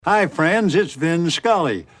Hi, friends, it's Vin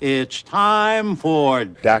Scully. It's time for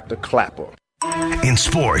Dr. Clapper. In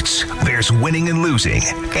sports, there's winning and losing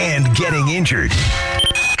and getting injured.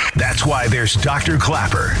 That's why there's Dr.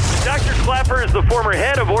 Clapper. Dr. Clapper is the former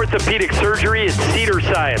head of orthopedic surgery at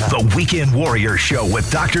Cedars-Sinai. The Weekend Warrior Show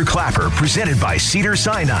with Dr. Clapper, presented by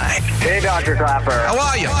Cedars-Sinai. Hey, Dr. Clapper. How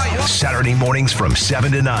are you? Saturday mornings from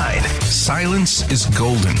 7 to 9. Silence is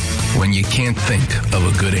golden when you can't think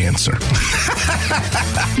of a good answer.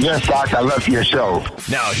 Yes, Doc, I love your show.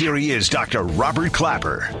 Now here he is, Dr. Robert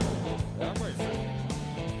Clapper.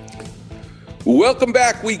 Welcome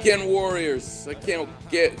back, Weekend Warriors. I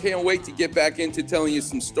can't wait to get back into telling you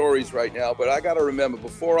some stories right now, but I got to remember,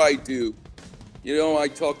 before I do, I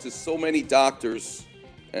talk to so many doctors,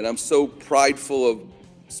 and I'm so prideful of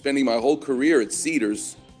spending my whole career at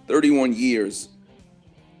Cedars, 31 years.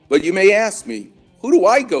 But you may ask me, who do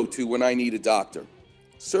I go to when I need a doctor?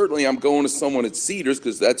 Certainly I'm going to someone at Cedars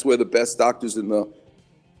because that's where the best doctors in LA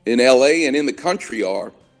and in the country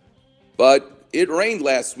are. But it rained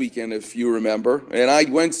last weekend, if you remember, and I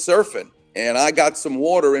went surfing, and I got some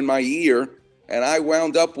water in my ear, and I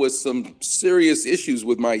wound up with some serious issues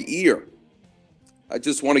with my ear. I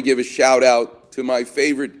just want to give a shout out to my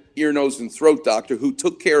favorite ear, nose, and throat doctor who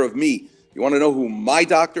took care of me. You want to know who my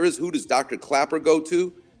doctor is? Who does Dr. Clapper go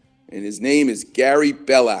to? And his name is Gary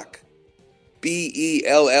Bellack. Bellack.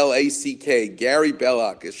 Gary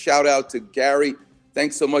Bellack. A shout out to Gary.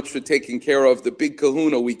 Thanks so much for taking care of the big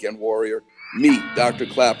kahuna, Weekend Warrior. Me, Dr.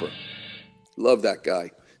 Clapper. Love that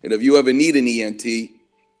guy. And if you ever need an ENT,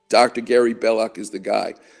 Dr. Gary Bellack is the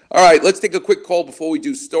guy. All right, let's take a quick call before we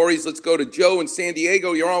do stories. Let's go to Joe in San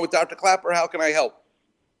Diego. You're on with Dr. Clapper. How can I help?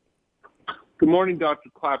 Good morning, Dr.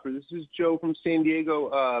 Clapper. This is Joe from San Diego.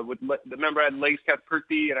 Remember I had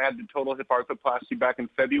Layla and I had the total hip arthroplasty back in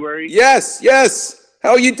February? Yes. How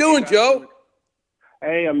are you doing, Joe?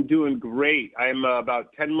 Hey, I'm doing great. I'm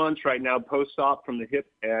about 10 months right now post-op from the hip,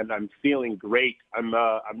 and I'm feeling great. I'm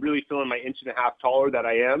really feeling my 1.5 inches taller that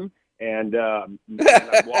I am, and I'm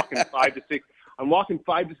walking 5 to 6. I'm walking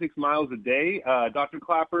 5 to 6 miles a day, Dr.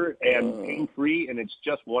 Clapper, and pain-free, and it's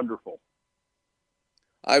just wonderful.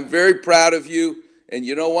 I'm very proud of you, and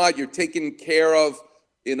you know what? You're taken care of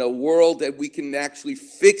in a world that we can actually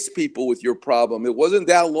fix people with your problem. It wasn't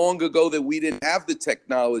that long ago that we didn't have the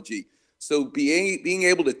technology. So being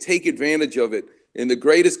able to take advantage of it in the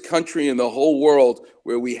greatest country in the whole world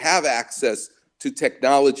where we have access to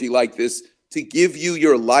technology like this to give you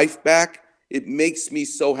your life back, it makes me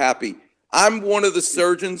so happy. I'm one of the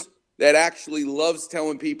surgeons that actually loves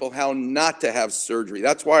telling people how not to have surgery.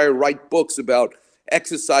 That's why I write books about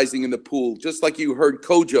exercising in the pool. Just like you heard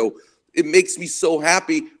Kojo, it makes me so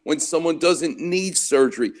happy when someone doesn't need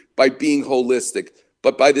surgery by being holistic.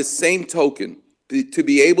 But by the same token, to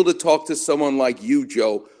be able to talk to someone like you,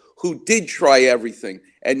 Joe, who did try everything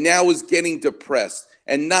and now is getting depressed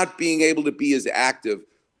and not being able to be as active,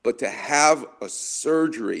 but to have a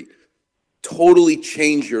surgery totally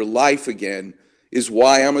change your life again is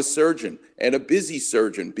why I'm a surgeon and a busy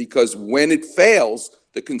surgeon, because when it fails,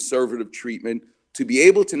 the conservative treatment, to be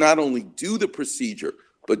able to not only do the procedure,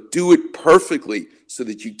 but do it perfectly so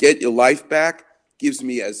that you get your life back gives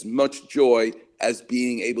me as much joy as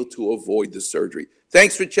being able to avoid the surgery.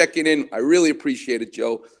 Thanks for checking in. I really appreciate it,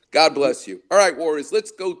 Joe. God bless you. All right, Warriors, let's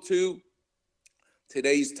go to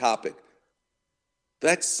today's topic.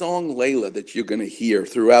 That song, Layla, that you're going to hear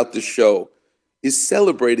throughout the show is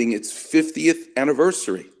celebrating its 50th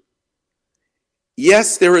anniversary.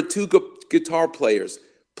 Yes, there are two guitar players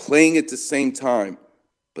playing at the same time,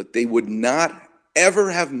 but they would not ever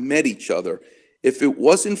have met each other if it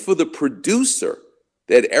wasn't for the producer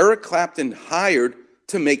that Eric Clapton hired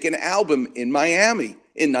to make an album in Miami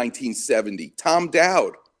in 1970, Tom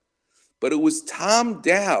Dowd. But it was Tom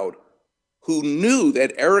Dowd who knew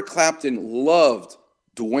that Eric Clapton loved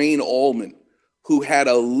Duane Allman, who had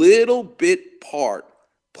a little bit part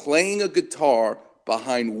playing a guitar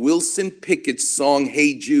behind Wilson Pickett's song,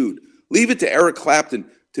 Hey Jude. Leave it to Eric Clapton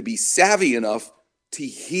to be savvy enough to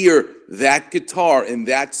hear that guitar in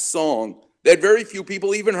that song that very few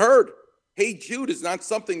people even heard. Hey Jude is not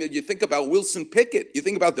something that you think about Wilson Pickett. You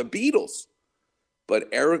think about the Beatles. But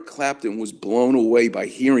Eric Clapton was blown away by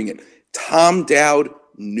hearing it. Tom Dowd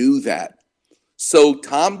knew that. So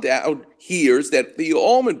Tom Dowd hears that the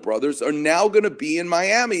Allman Brothers are now going to be in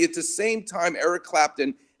Miami at the same time Eric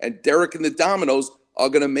Clapton and Derek and the Dominoes are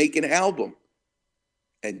going to make an album.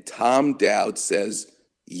 And Tom Dowd says,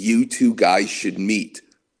 you two guys should meet.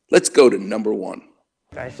 Let's go to number one.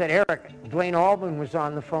 I said, Eric, Duane Allman was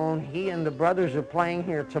on the phone. He and the brothers are playing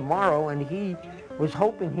here tomorrow, and he was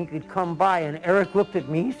hoping he could come by. And Eric looked at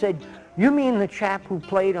me. He said, You mean the chap who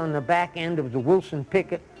played on the back end of the Wilson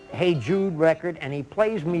Pickett Hey Jude record, and he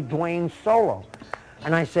plays me Dwayne's solo?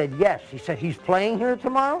 And I said, yes. He said, he's playing here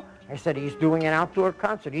tomorrow? I said, he's doing an outdoor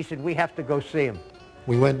concert. He said, we have to go see him.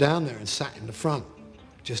 We went down there and sat in the front,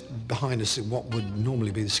 just behind us in what would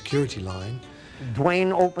normally be the security line.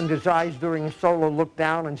 Dwayne opened his eyes during a solo, looked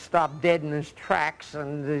down, and stopped dead in his tracks.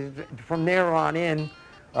 And from there on in,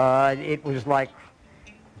 it was like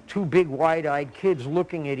two big wide-eyed kids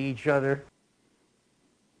looking at each other.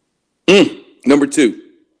 Number 2.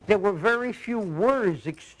 There were very few words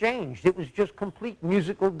exchanged. It was just complete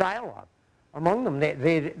musical dialogue among them.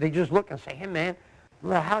 They just look and say, hey, man,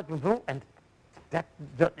 how do you do? And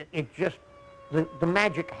it just, the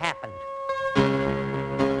magic happened.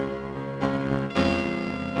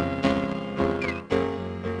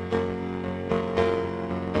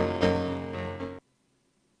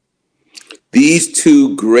 These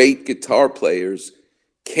two great guitar players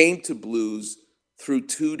came to blues through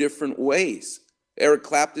two different ways. Eric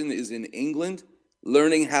Clapton is in England,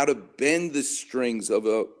 learning how to bend the strings of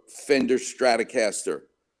a Fender Stratocaster.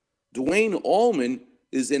 Duane Allman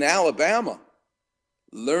is in Alabama,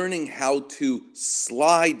 learning how to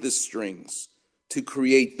slide the strings to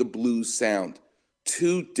create the blues sound.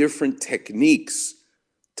 Two different techniques.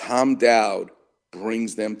 Tom Dowd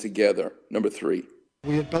brings them together. Number 3.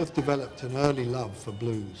 We had both developed an early love for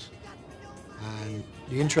blues. And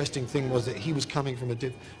the interesting thing was that he was coming from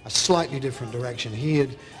a slightly different direction. He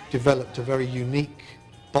had developed a very unique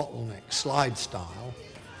bottleneck slide style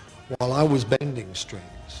while I was bending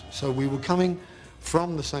strings. So we were coming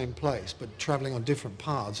from the same place but traveling on different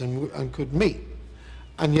paths and could meet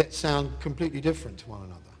and yet sound completely different to one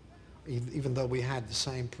another, even though we had the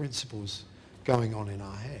same principles going on in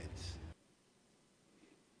our heads.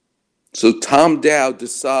 So Tom Dowd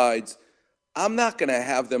decides, I'm not going to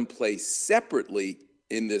have them play separately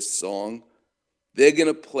in this song. They're going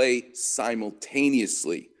to play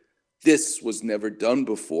simultaneously. This was never done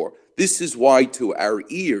before. This is why, to our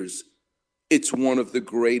ears, it's one of the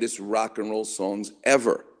greatest rock and roll songs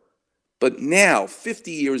ever. But now,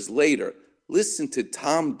 50 years later, listen to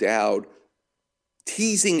Tom Dowd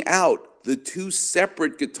teasing out the two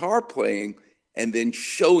separate guitar playing and then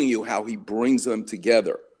showing you how he brings them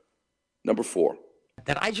together. Number 4.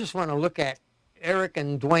 That I just want to look at Eric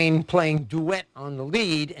and Dwayne playing duet on the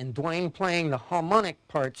lead and Dwayne playing the harmonic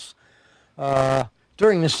parts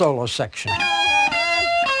during the solo section.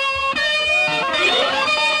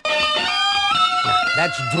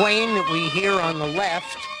 That's Dwayne that we hear on the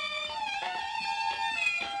left.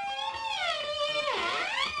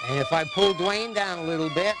 And if I pull Dwayne down a little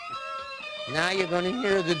bit, now you're going to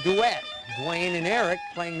hear the duet. Dwayne and Eric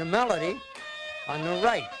playing the melody on the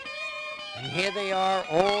right. And here they are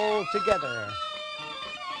all together.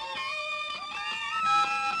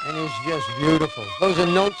 And it's just beautiful. Those are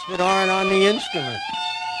notes that aren't on the instrument.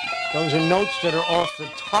 Those are notes that are off the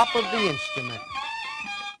top of the instrument.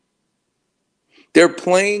 They're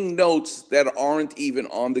playing notes that aren't even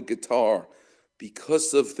on the guitar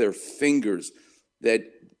because of their fingers, that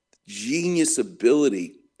genius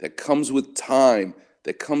ability that comes with time,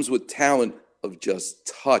 that comes with talent of just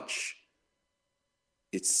touch.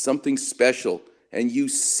 It's something special, and you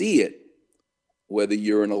see it, whether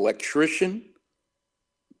you're an electrician,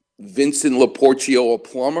 Vincent Laporcio, a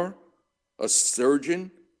plumber, a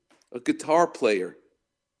surgeon, a guitar player.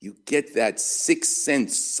 You get that sixth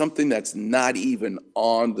sense, something that's not even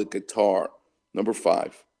on the guitar. Number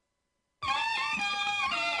 5.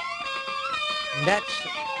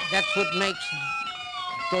 That's what makes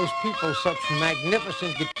those people such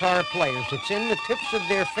magnificent guitar players. It's in the tips of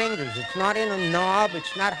their fingers. It's not in a knob.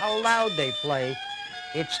 It's not how loud they play.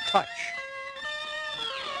 It's touch.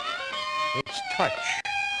 It's touch.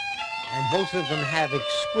 And both of them have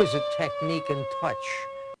exquisite technique and touch.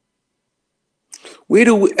 Where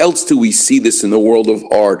else do we see this in the world of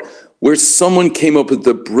art, where someone came up with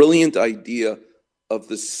the brilliant idea of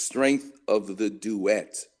the strength of the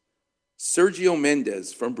duet? Sergio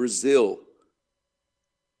Mendes from Brazil.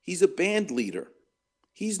 He's a band leader.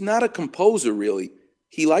 He's not a composer, really.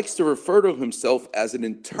 He likes to refer to himself as an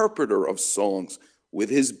interpreter of songs with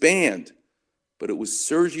his band. But it was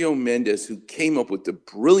Sergio Mendes who came up with the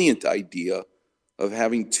brilliant idea of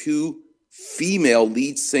having two female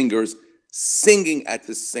lead singers singing at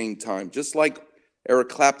the same time, just like Eric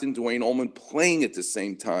Clapton, Duane Allman playing at the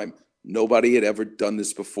same time. Nobody had ever done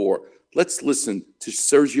this before. Let's listen to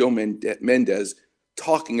Sergio Mendes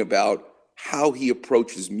talking about how he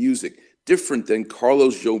approaches music, different than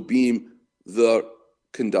Carlos Jobim, the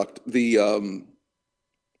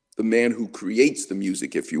man who creates the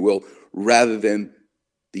music, if you will, rather than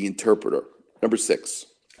the interpreter. Number 6.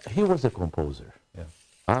 He was a composer. Yeah.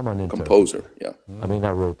 I'm an interpreter. Composer, yeah. I mean,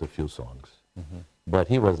 I wrote a few songs. But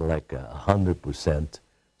he was like 100%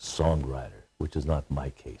 songwriter, which is not my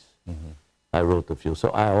case. I wrote a few, so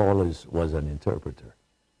I always was an interpreter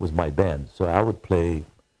with my band. So I would play,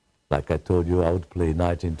 like I told you, I would play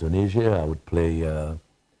Night in Tunisia, I would play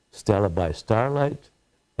Stella by Starlight,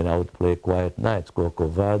 and I would play Quiet Nights,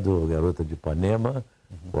 Corcovado, or Garota de Ipanema,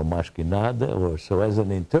 or Mais Que Nada. Or, so as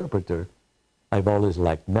an interpreter, I've always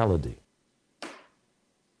liked melody.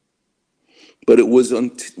 But it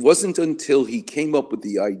wasn't until he came up with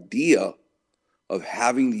the idea of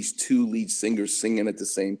having these two lead singers singing at the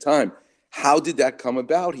same time. How did that come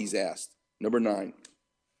about, he's asked. Number 9.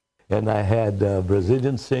 And I had a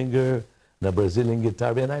Brazilian singer, and a Brazilian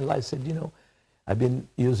guitar, and I said, you know, I've been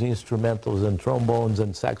using instrumentals and trombones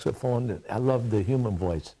and saxophone. I love the human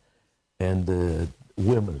voice and the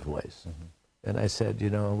women's voice. And I said,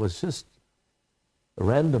 you know, it was just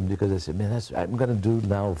random because I said, man, I'm going to do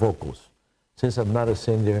now vocals. Since I'm not a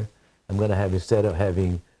singer, I'm going to have, instead of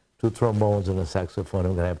having 2 trombones and a saxophone,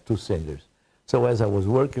 I'm going to have 2 singers. So as I was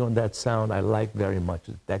working on that sound, I liked very much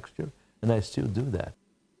the texture, and I still do that.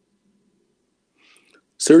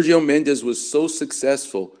 Sergio Mendes was so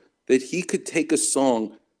successful that he could take a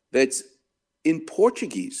song that's in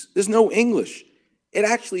Portuguese. There's no English. It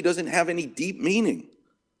actually doesn't have any deep meaning.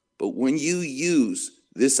 But when you use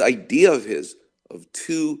this idea of his, of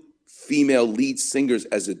 2 female lead singers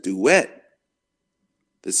as a duet,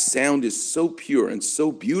 the sound is so pure and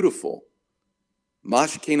so beautiful.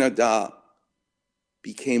 Mais Que Nada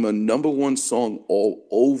became a #1 song all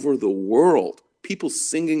over the world. People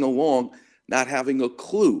singing along, not having a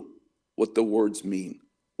clue what the words mean,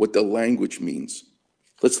 what the language means.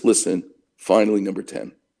 Let's listen. Finally, number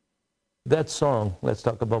 10. That song, let's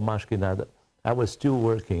talk about Mais Que Nada. I was still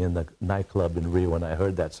working in the nightclub in Rio when I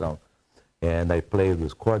heard that song. And I played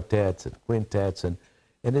with quartets and quintets, and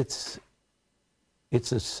it's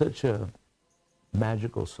such a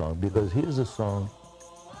magical song, because here's a song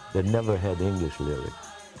that never had English lyrics.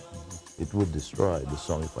 It would destroy the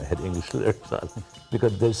song if I had English lyrics on it,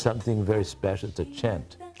 because there's something very special. It's a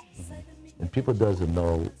chant, and people don't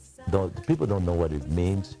know what it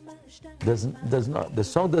means. The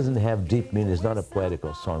song doesn't have deep meaning. It's not a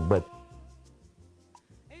poetical song, but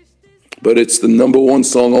it's the #1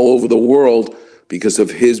 song all over the world because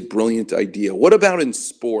of his brilliant idea. What about in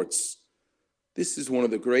sports? This is one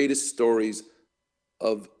of the greatest stories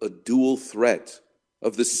of a dual threat,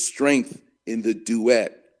 of the strength in the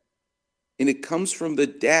duet. And it comes from the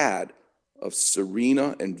dad of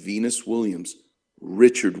Serena and Venus Williams,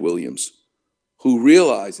 Richard Williams, who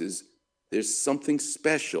realizes there's something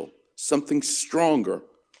special, something stronger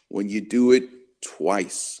when you do it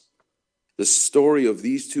twice. The story of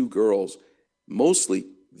these 2 girls, mostly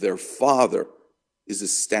their father, is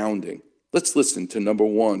astounding. Let's listen to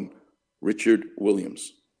 #1, Richard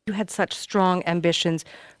Williams. You had such strong ambitions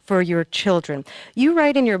for your children. You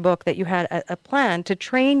write in your book that you had a plan to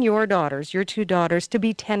train your daughters, your 2 daughters, to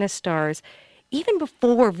be tennis stars, even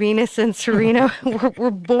before Venus and Serena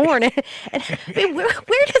were born. And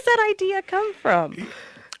where does that idea come from?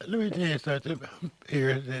 Let me tell you something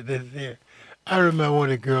here. I remember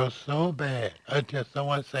one of the girls so bad until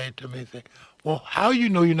someone said to me, well, how you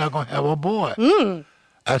know you're not going to have a boy?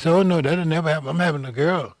 I said, oh, no, that'll never happen. I'm having a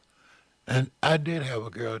girl. And I did have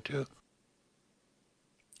a girl, too.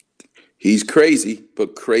 He's crazy,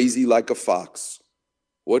 but crazy like a fox.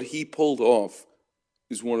 What he pulled off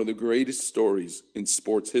is one of the greatest stories in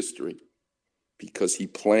sports history, because he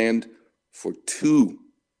planned for 2,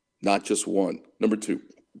 not just 1. #2.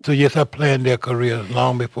 So, yes, I planned their careers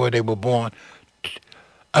long before they were born.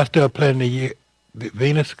 I started planning the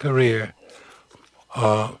Venus' career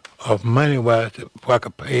of money-wise before I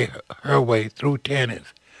could pay her way through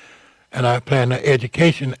tennis. And I planned her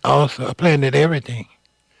education also. I planned it everything.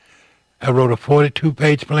 I wrote a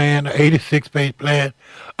 42-page plan, an 86-page plan.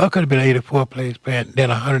 I could have been an 84-page plan, then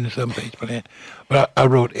a 107-page plan. But I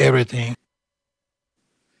wrote everything.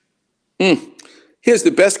 Here's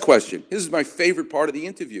the best question. This is my favorite part of the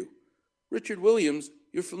interview. Richard Williams,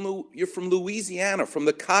 you're from Louisiana, from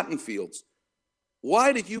the cotton fields.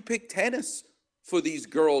 Why did you pick tennis for these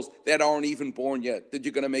girls that aren't even born yet, that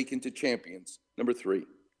you're going to make into champions? #3.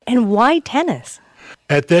 And why tennis?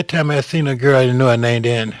 At that time, I seen a girl, I didn't know her name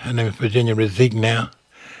then. Her name is Virginia Rezik now.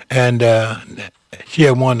 And she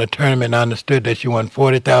had won the tournament. I understood that she won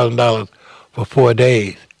 $40,000 for 4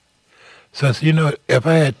 days. So I said, you know, if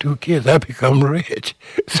I had 2 kids, I'd become rich.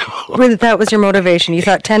 So that was your motivation. You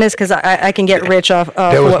thought tennis because I can get rich off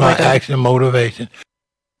that was my actual motivation.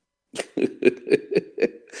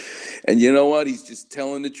 And you know what? He's just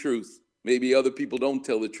telling the truth. Maybe other people don't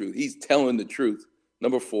tell the truth. He's telling the truth.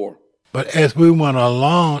 Number 4. But as we went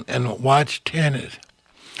along and watched tennis,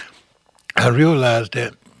 I realized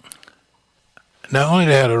that not only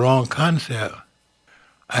did I have the wrong concept,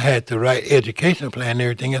 I had the right educational plan and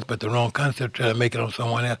everything else, but the wrong concept, trying to make it on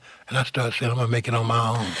someone else. And I started saying, I'm going to make it on my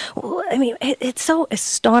own. Well, I mean, it's so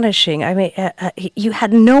astonishing. I mean, you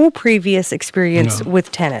had no previous experience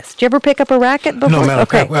with tennis. Did you ever pick up a racket before? No, matter of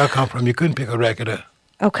fact, where I come from, you couldn't pick a racket up.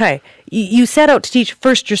 Okay. You set out to teach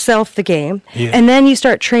first yourself the game, Yeah. and then you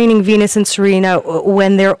start training Venus and Serena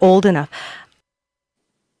when they're old enough.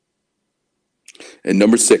 And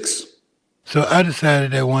number 6. So I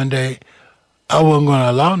decided that one day I wasn't going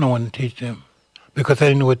to allow no one to teach them because I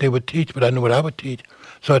didn't know what they would teach, but I knew what I would teach.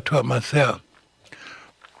 So I taught myself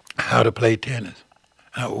how to play tennis,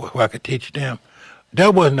 where I could teach them.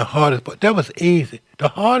 That wasn't the hardest part. That was easy. The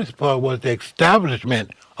hardest part was the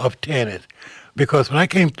establishment of tennis. Because when I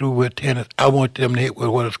came through with tennis, I wanted them to hit with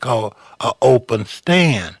what is called an open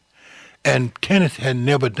stand. And tennis had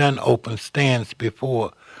never done open stands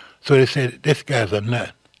before. So they said, this guy's a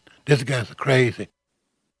nut. This guy's crazy.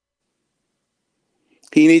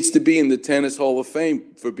 He needs to be in the Tennis Hall of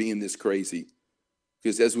Fame for being this crazy.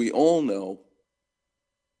 Because as we all know,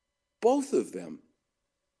 both of them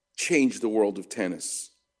changed the world of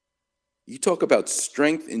tennis. You talk about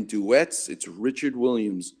strength in duets, it's Richard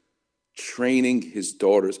Williams training his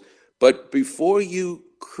daughters. But before you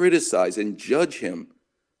criticize and judge him,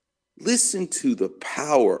 listen to the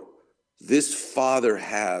power this father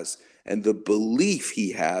has and the belief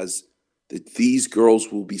he has that these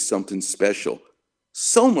girls will be something special.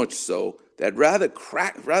 So much so that rather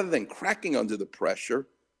than cracking under the pressure,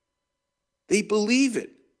 they believe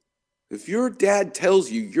it. If your dad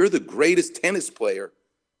tells you you're the greatest tennis player,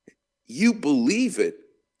 you believe it,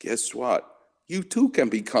 guess what? You too can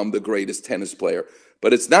become the greatest tennis player.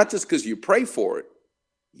 But it's not just because you pray for it,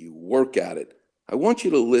 you work at it. I want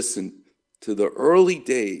you to listen to the early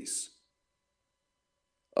days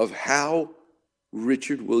of how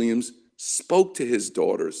Richard Williams spoke to his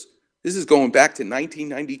daughters. This is going back to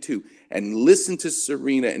 1992. And listen to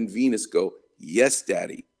Serena and Venus go, yes,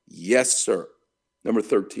 Daddy. Yes, sir. Number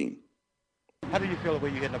 13. How do you feel the way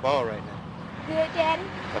you're hitting the ball right now? Good, Daddy.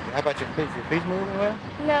 Okay, how about your feet? Your feet moving well?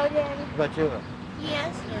 No, Daddy. How about yours?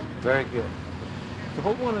 Yes, sir. Very good. So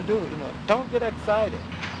what we want to do, don't get excited.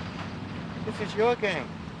 This is your game.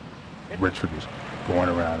 Richard was going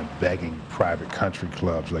around and begging private country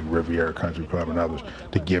clubs like Riviera Country Club and others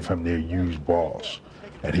to give him their used balls.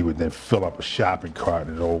 And he would then fill up a shopping cart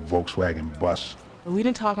in an old Volkswagen bus. We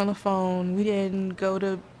didn't talk on the phone. We didn't go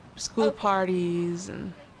to school parties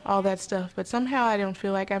and all that stuff. But somehow I don't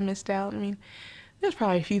feel like I missed out. I mean, there's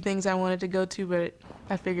probably a few things I wanted to go to, but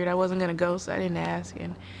I figured I wasn't going to go, so I didn't ask.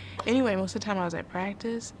 And anyway, most of the time I was at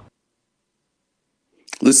practice.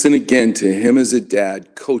 Listen again to him as a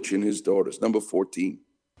dad coaching his daughters. Number 14.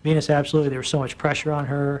 Venus, absolutely. There was so much pressure on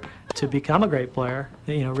her to become a great player.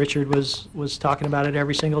 Richard was talking about it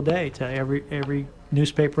every single day to every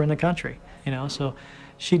newspaper in the country. So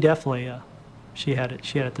she definitely she had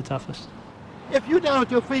it the toughest. If you're down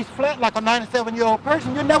with your feet flat like a 97-year-old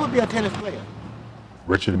person, you'll never be a tennis player.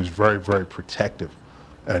 Richard was very, very protective.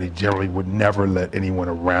 And he generally would never let anyone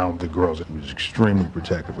around the girls. He was extremely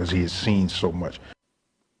protective because he had seen so much.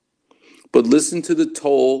 But listen to the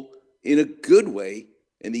toll in a good way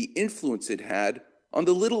and the influence it had on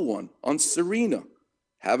the little one, on Serena,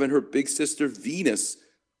 having her big sister Venus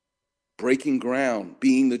breaking ground,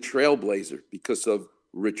 being the trailblazer because of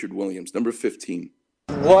Richard Williams. Number 15.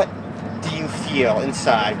 What do you feel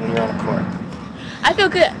inside when you're on the court? I feel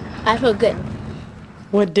good. I feel good.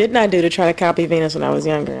 What didn't I do to try to copy Venus when I was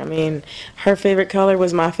younger? I mean, her favorite color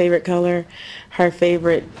was my favorite color. Her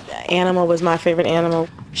favorite animal was my favorite animal.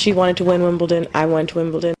 She wanted to win Wimbledon. I wanted to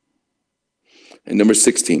Wimbledon. And number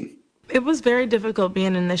 16. It was very difficult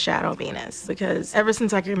being in the shadow of Venus because ever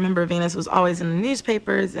since I can remember, Venus was always in the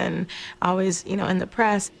newspapers and always, in the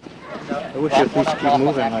press. I wish your feet keep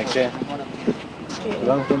moving like that. As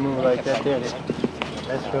long as they move like that,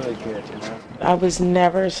 that's really good, I was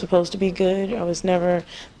never supposed to be good. I was never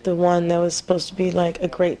the one that was supposed to be like a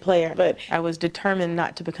great player, but I was determined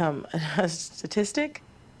not to become a statistic.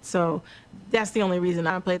 So that's the only reason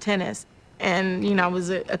I played tennis. And, I was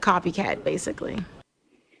a copycat, basically.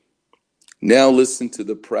 Now listen to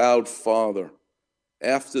the proud father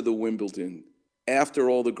after the Wimbledon, after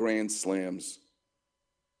all the Grand Slams,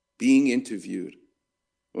 being interviewed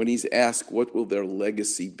when he's asked what will their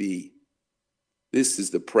legacy be. This is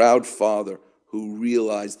the proud father who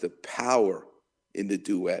realized the power in the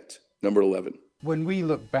duet. Number 11. When we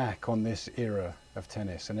look back on this era of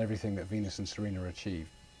tennis and everything that Venus and Serena achieved,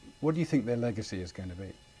 What do you think their legacy is going to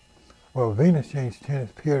be? Well, Venus changed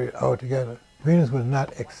tennis, period, altogether. Venus was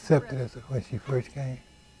not accepted as when she first came.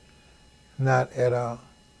 Not at all.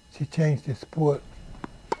 She changed the sport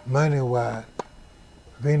money-wise.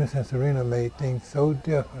 Venus and Serena made things so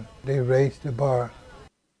different. They raised the bar.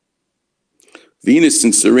 Venus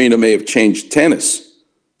and Serena may have changed tennis,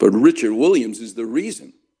 but Richard Williams is the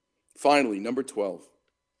reason. Finally, number 12.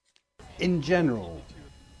 In general,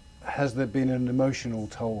 has there been an emotional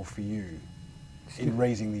toll for you in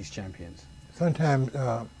raising these champions? Sometimes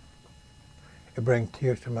it brings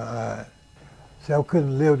tears to my eyes. See, I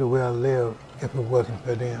couldn't live the way I live if it wasn't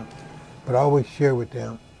for them. But I always share with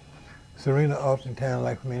them. Serena oftentimes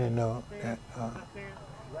likes me to know that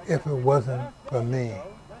if it wasn't for me,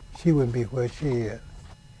 she wouldn't be where she is.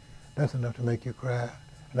 That's enough to make you cry.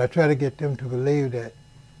 And I try to get them to believe that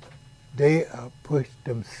they push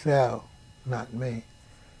themselves, not me.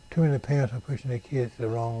 Too many parents are pushing their kids the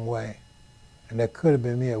wrong way. And that could have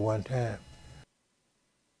been me at one time.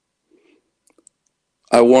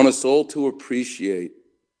 I want us all to appreciate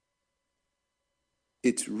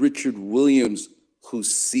it's Richard Williams who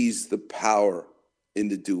sees the power in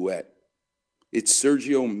the duet. It's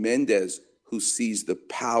Sergio Mendes who sees the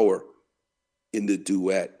power in the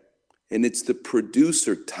duet. And it's the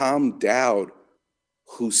producer, Tom Dowd,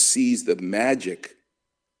 who sees the magic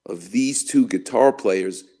of these two guitar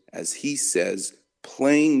players, as he says,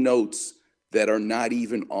 playing notes that are not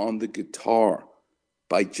even on the guitar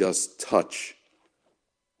by just touch.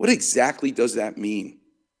 What exactly does that mean?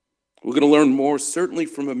 We're going to learn more, certainly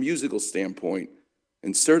from a musical standpoint,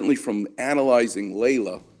 and certainly from analyzing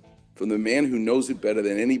Layla, from the man who knows it better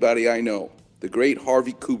than anybody I know, the great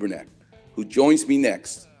Harvey Kubernik, who joins me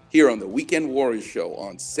next here on the Weekend Warriors Show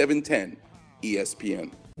on 710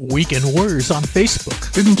 ESPN. Weekend Warriors on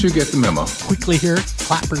Facebook. Didn't you get the memo? Quickly hear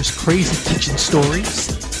Clapper's crazy kitchen stories.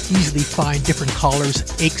 Easily find different callers'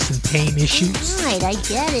 aches and pain issues. Right, I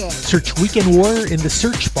get it. Search Weekend Warrior in the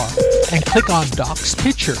search bar and click on Doc's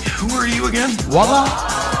picture. Who are you again? Voila!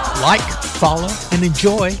 Like, follow, and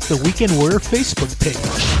enjoy the Weekend Warrior Facebook page.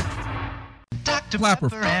 Dr.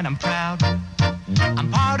 Clapper, and I'm proud.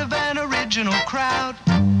 I'm part of an original crowd.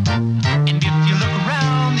 And if you look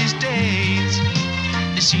around these days,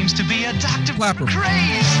 there seems to be a Dr. Clapper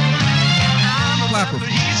craze. I'm a Clapper,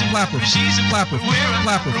 he's a Clapper, she's a Clapper, we're a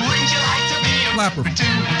Clapper. Wouldn't you like to be a Clapper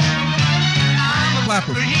too? I'm a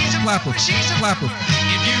Clapper, he's a Clapper, she's a Clapper.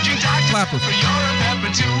 If you drink Dr. Clapper, you're a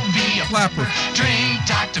pepper too. Be a Clapper, drink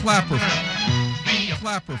Dr. Clapper. Be a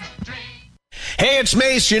Clapper, drink. Hey, it's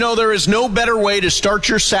Mace. You know, there is no better way to start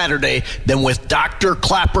your Saturday than with Dr.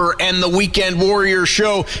 Clapper and the Weekend Warrior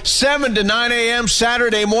Show, 7 to 9 a.m.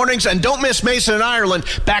 Saturday mornings. And don't miss Mason in Ireland,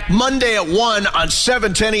 back Monday at 1 on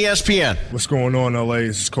 710 ESPN. What's going on, LA?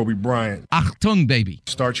 This is Kobe Bryant. Achtung, baby.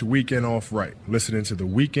 Start your weekend off right. Listening to the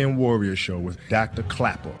Weekend Warrior Show with Dr.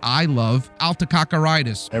 Clapper. I love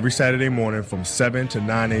altacocaritis. Every Saturday morning from 7 to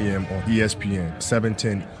 9 a.m. on ESPN,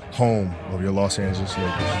 710, home of your Los Angeles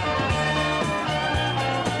Lakers.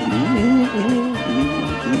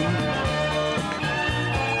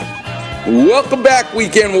 Welcome back,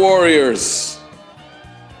 Weekend Warriors.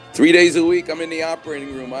 3 days a week, I'm in the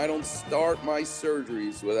operating room. I don't start my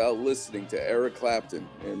surgeries without listening to Eric Clapton,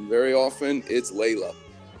 and very often it's Layla.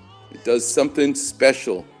 It does something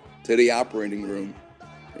special to the operating room,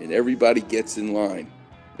 and everybody gets in line.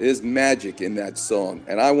 There's magic in that song,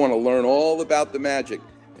 and I want to learn all about the magic,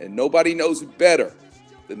 and nobody knows it better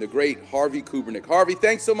than the great Harvey Kubernik. Harvey,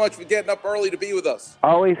 thanks so much for getting up early to be with us.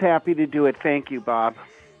 Always happy to do it. Thank you, Bob.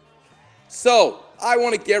 So I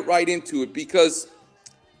want to get right into it because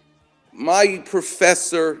my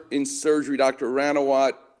professor in surgery, Dr.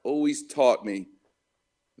 Ranawat, always taught me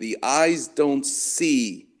the eyes don't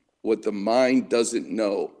see what the mind doesn't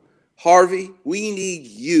know. Harvey, we need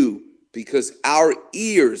you because our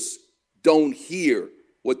ears don't hear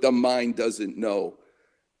what the mind doesn't know.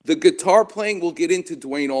 The guitar playing, we'll get into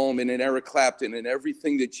Dwayne Allman and Eric Clapton and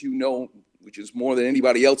everything that you know, which is more than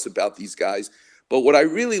anybody else about these guys. But what I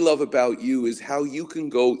really love about you is how you can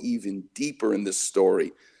go even deeper in this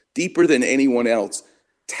story, deeper than anyone else.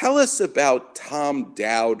 Tell us about Tom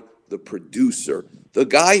Dowd, the producer, the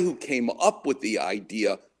guy who came up with the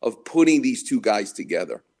idea of putting these two guys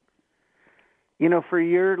together. You know, for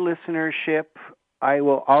your listenership, I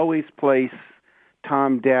will always place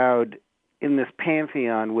Tom Dowd in this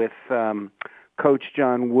pantheon with Coach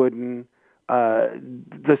John Wooden,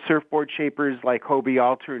 the surfboard shapers like Hobie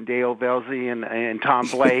Alter and Dale Velzy and Tom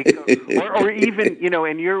Blake, or even, you know,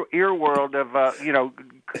 in your world of, you know,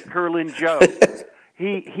 Curlin Joe.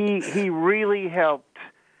 He really helped.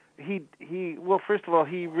 Well, first of all,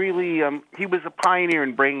 he really he was a pioneer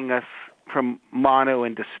in bringing us from mono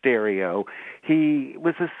into stereo. He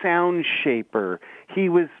was a sound shaper. He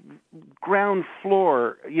was ground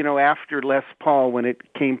floor, after Les Paul when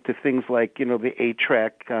it came to things like, the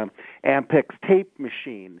 8-track Ampex tape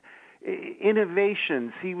machine.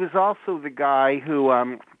 Innovations. He was also the guy who,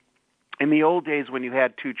 in the old days when you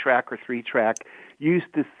had 2-track or 3-track, you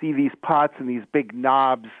used to see these pots and these big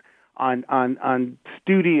knobs on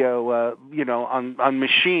studio, on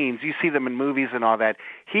machines. You see them in movies and all that.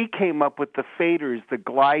 He came up with the faders, the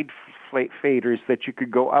glide faders that you could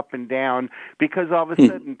go up and down, because all of a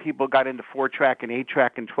sudden people got into 4-track and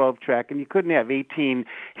 8-track and 12-track, and you couldn't have 18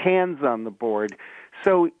 hands on the board.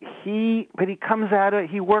 So he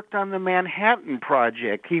worked on the Manhattan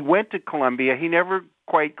Project. He went to Columbia. He never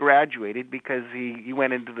quite graduated because he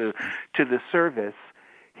went into the service.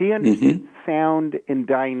 He understood sound and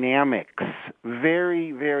dynamics,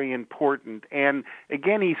 very, very important. And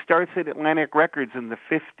again, he starts at Atlantic Records in the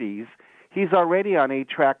 50s. He's already on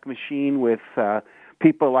 8-track machine with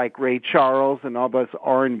people like Ray Charles and all those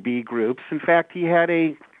R&B groups. In fact, he had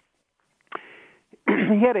a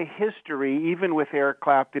history, even with Eric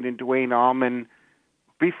Clapton and Duane Allman,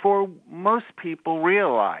 before most people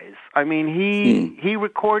realize. I mean, he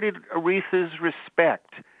recorded Aretha's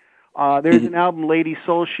Respect. There's an album, Lady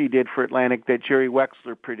Soul, she did for Atlantic that Jerry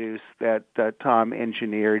Wexler produced that Tom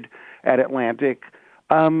engineered at Atlantic.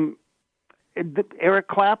 Eric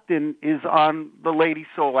Clapton is on the Lady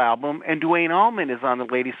Soul album, and Duane Allman is on the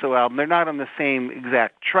Lady Soul album. They're not on the same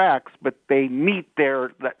exact tracks, but they meet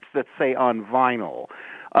there, let's say, on vinyl.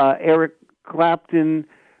 Eric Clapton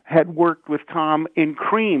had worked with Tom in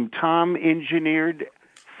Cream. Tom engineered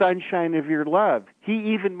Sunshine of Your Love.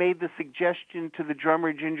 He even made the suggestion to the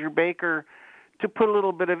drummer Ginger Baker to put a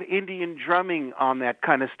little bit of Indian drumming on that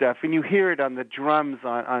kind of stuff, and you hear it on the drums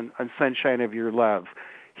on Sunshine of Your Love.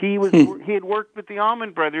 He had worked with the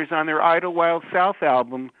Allman Brothers on their Idlewild South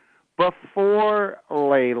album before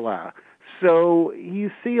Layla. So you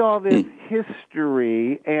see all this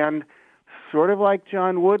history, and sort of like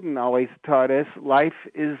John Wooden always taught us, life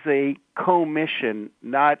is a commission,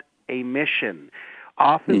 not a mission.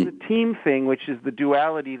 Often the team thing, which is the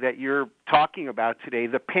duality that you're talking about today,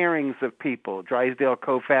 the pairings of people, Drysdale,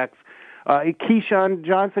 Koufax, Keyshawn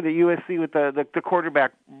Johnson at USC with the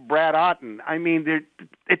quarterback, Brad Otten. I mean,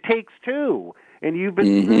 it takes two, and you've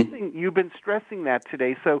been stressing that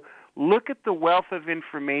today. So look at the wealth of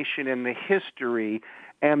information and the history,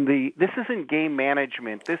 and this isn't game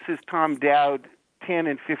management. This is Tom Dowd, 10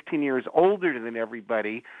 and 15 years older than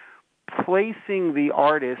everybody, placing the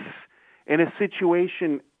artists in a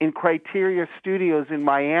situation in Criteria Studios in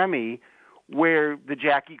Miami where the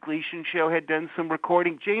Jackie Gleason Show had done some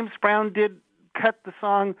recording. James Brown did cut the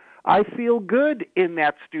song I Feel Good in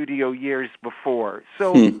that studio years before.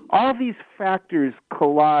 So all these factors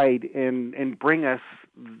collide and bring us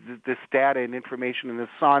this data and information in this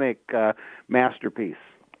sonic masterpiece.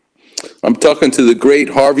 I'm talking to the great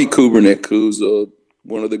Harvey Kubernik, who's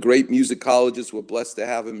one of the great musicologists. We're blessed to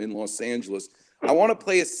have him in Los Angeles. I want to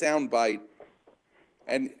play a sound bite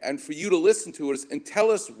and for you to listen to us and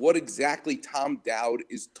tell us what exactly Tom Dowd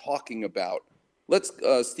is talking about. Let's,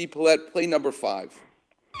 Steve Paulette, play number 5.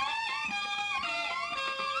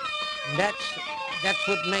 That's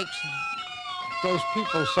what makes those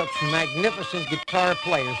people such magnificent guitar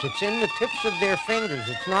players. It's in the tips of their fingers.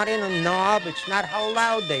 It's not in a knob. It's not how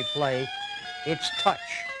loud they play. It's touch.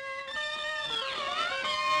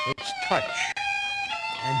 It's touch.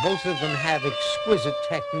 And both of them have exquisite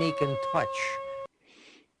technique and touch.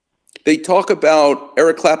 They talk about,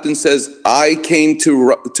 Eric Clapton says, I came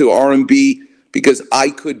to R&B because I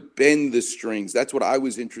could bend the strings. That's what I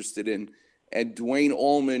was interested in. And Duane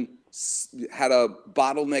Allman had a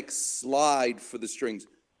bottleneck slide for the strings.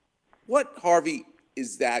 What, Harvey,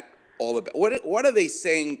 is that all about? What are they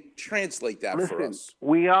saying? Translate that for us.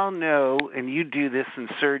 We all know, and you do this in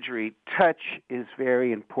surgery, touch is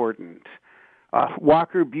very important.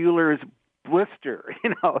 Walker Bueller's blister,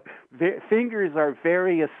 fingers are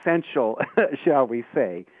very essential, shall we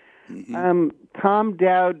say. Tom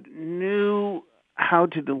Dowd knew how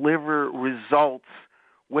to deliver results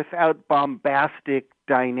without bombastic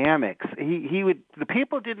dynamics. The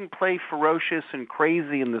people didn't play ferocious and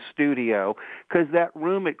crazy in the studio because that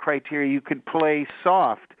room at Criteria you could play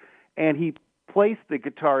soft, and he placed the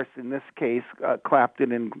guitarists, in this case,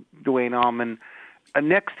 Clapton and Duane Allman,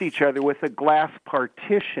 next to each other with a glass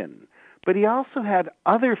partition. But he also had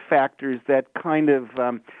other factors that kind of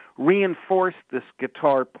reinforced this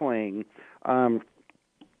guitar playing.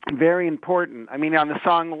 Very important. I mean, on the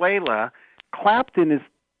song Layla, Clapton is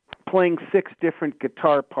playing 6 different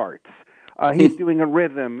guitar parts. He's doing a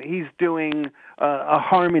rhythm. He's doing a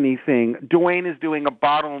harmony thing. Dwayne is doing a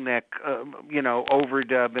bottleneck,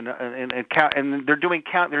 overdub, and they're doing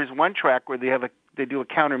count. There's one track where they do a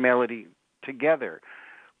counter melody together.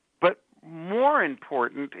 But more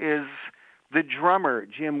important is the drummer,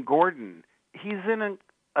 Jim Gordon. He's in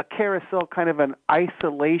a carousel, kind of an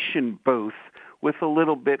isolation booth with a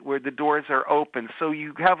little bit where the doors are open. So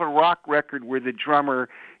you have a rock record where the drummer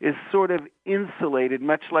is sort of insulated,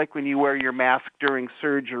 much like when you wear your mask during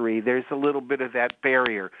surgery. There's a little bit of that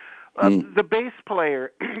barrier. The bass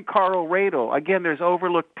player, Carl Radel, again, there's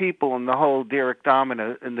overlooked people in the whole Derek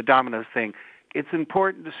Domino and the Dominoes thing. It's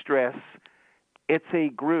important to stress it's a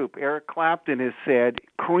group. Eric Clapton has said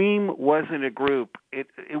Cream wasn't a group. It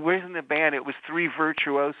wasn't a band. It was 3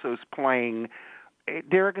 virtuosos playing.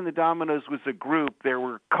 Derek and the Dominoes was a group. There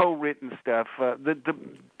were co-written stuff. The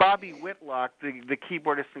Bobby Whitlock, the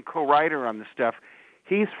keyboardist and co-writer on the stuff,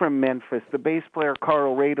 he's from Memphis. The bass player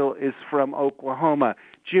Carl Radel is from Oklahoma.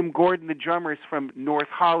 Jim Gordon, the drummer, is from North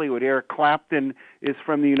Hollywood. Eric Clapton is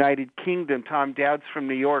from the United Kingdom. Tom Dowd's from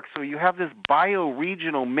New York. So you have this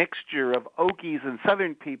bio-regional mixture of Okies and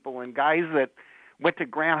Southern people and guys that went to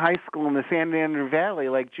Grant High School in the San Andrew Valley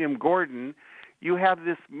like Jim Gordon. You have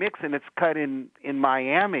this mix, and it's cut in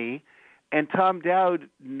Miami, and Tom Dowd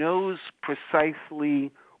knows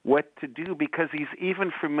precisely what to do because he's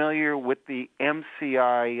even familiar with the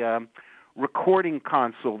MCI recording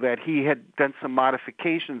console that he had done some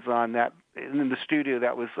modifications on that in the studio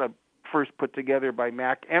that was first put together by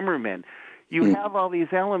Mac Emmerman. You have all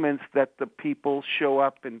these elements that the people show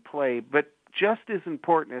up and play, but just as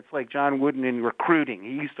important, it's like John Wooden in recruiting.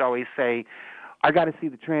 He used to always say, I got to see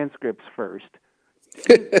the transcripts first.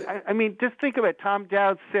 I mean, just think of it. Tom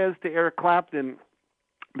Dowd says to Eric Clapton,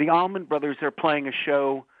 the Allman Brothers are playing a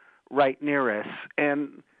show right near us.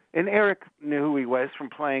 And Eric knew who he was from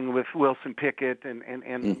playing with Wilson Pickett and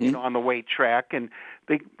on the weight track. And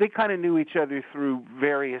they kind of knew each other through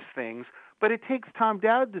various things. But it takes Tom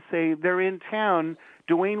Dowd to say they're in town.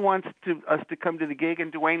 Dwayne wants us to come to the gig,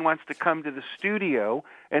 and Dwayne wants to come to the studio.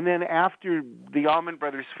 And then after the Allman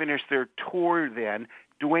Brothers finish their tour then,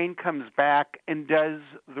 Dwayne comes back and does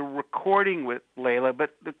the recording with Layla.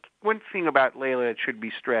 But the one thing about Layla that should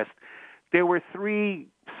be stressed, there were 3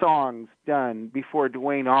 songs done before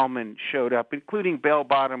Dwayne Allman showed up, including Bell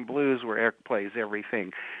Bottom Blues, where Eric plays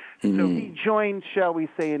everything. So he joined, shall we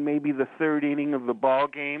say, in maybe the 3rd inning of the ball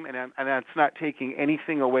game, and that's not taking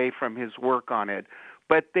anything away from his work on it.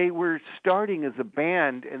 But they were starting as a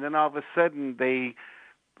band, and then all of a sudden the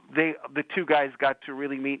 2 guys got to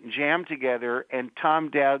really meet and jam together, and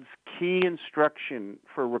Tom Dowd's key instruction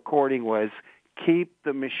for recording was keep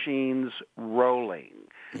the machines rolling.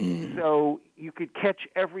 So you could catch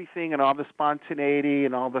everything and all the spontaneity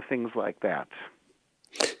and all the things like that.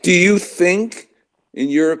 Do you think, in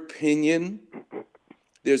your opinion,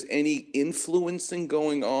 there's any influencing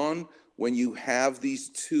going on when you have these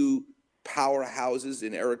 2 powerhouses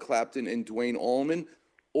in Eric Clapton and Dwayne Allman,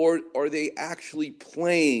 or are they actually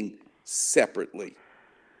playing separately?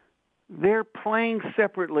 They're playing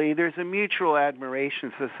separately. There's a mutual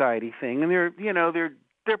admiration society thing, and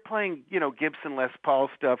they're playing, Gibson Les Paul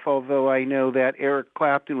stuff, although I know that Eric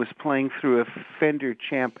Clapton was playing through a Fender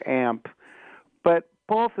Champ amp. But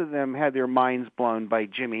both of them had their minds blown by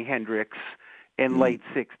Jimi Hendrix in late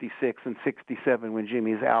 66 and 67 when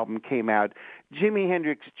Jimmy's album came out. Jimi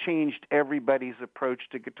Hendrix changed everybody's approach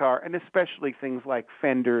to guitar, and especially things like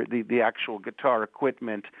Fender, the actual guitar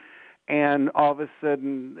equipment. And all of a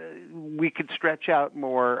sudden, we could stretch out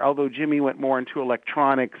more, although Jimmy went more into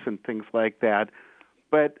electronics and things like that.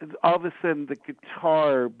 But all of a sudden, the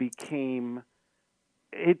guitar became,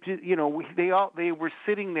 they were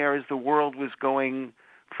sitting there as the world was going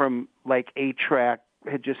from like 8-track,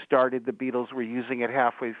 had just started. The Beatles were using it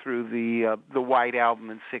halfway through the White Album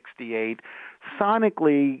in '68.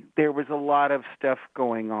 Sonically, there was a lot of stuff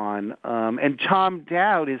going on. And Tom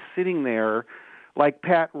Dowd is sitting there like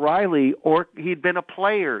Pat Riley, or he'd been a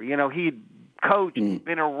player. He'd coached, he'd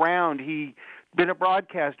been around, he'd been a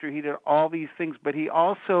broadcaster, he did all these things, but he's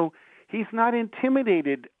not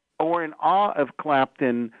intimidated or in awe of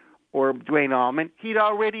Clapton or Dwayne Allman. He'd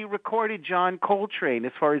already recorded John Coltrane.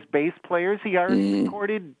 As far as bass players, he already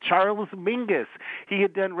recorded Charles Mingus. He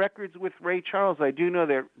had done records with Ray Charles. I do know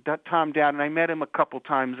that Tom Dowd, and I met him a couple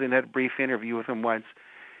times and had a brief interview with him once.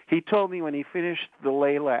 He told me when he finished the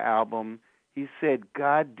Layla album, he said,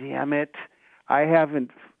 God damn it, I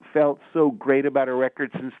haven't felt so great about a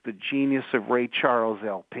record since the Genius of Ray Charles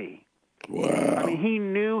LP. Wow. I mean, he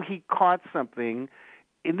knew he caught something,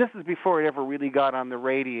 and this is before it ever really got on the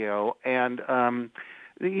radio, and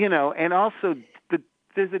and also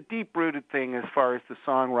there's a deep-rooted thing as far as the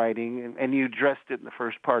songwriting, and you addressed it in the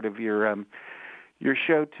first part of your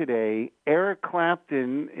show today. Eric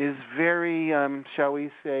Clapton is very, shall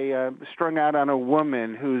we say, strung out on a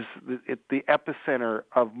woman who's at the epicenter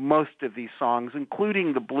of most of these songs,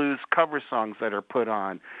 including the blues cover songs that are put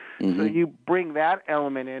on. Mm-hmm. So you bring that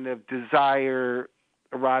element in of desire,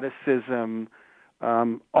 eroticism,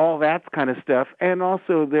 all that kind of stuff. And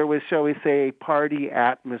also there was, shall we say, a party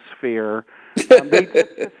atmosphere. They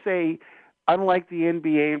just say, unlike the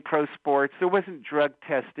NBA and pro sports, there wasn't drug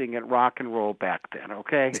testing at rock and roll back then,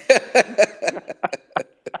 okay?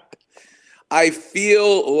 I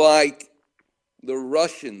feel like the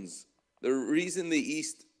Russians, the reason the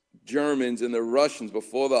East Germans and the Russians,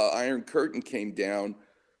 before the Iron Curtain came down,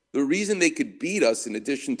 the reason they could beat us, in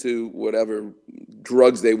addition to whatever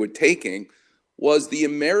drugs they were taking, was the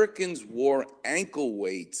Americans wore ankle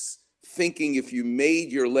weights, thinking if you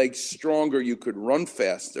made your legs stronger, you could run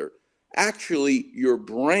faster. Actually, your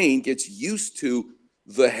brain gets used to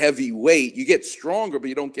the heavy weight. You get stronger, but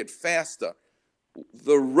you don't get faster.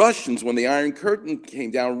 The Russians, when the Iron Curtain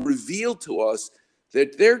came down, revealed to us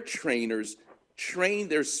that their trainers trained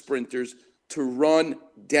their sprinters to run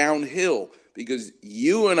downhill, because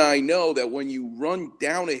you and I know that when you run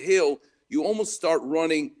down a hill, you almost start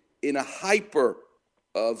running in a hyper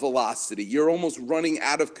velocity. You're almost running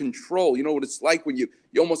out of control. You know what it's like when you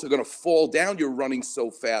almost are going to fall down. You're running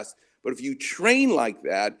so fast. But if you train like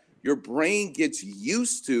that, your brain gets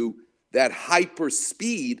used to that hyper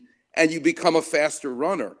speed and you become a faster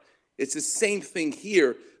runner. It's the same thing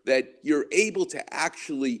here, that you're able to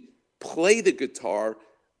actually play the guitar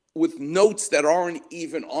with notes that aren't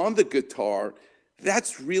even on the guitar.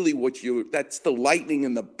 That's really that's the lightning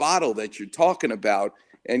in the bottle that you're talking about.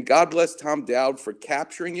 And God bless Tom Dowd for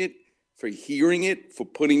capturing it, for hearing it, for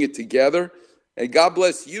putting it together. And God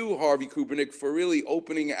bless you, Harvey Kubernik, for really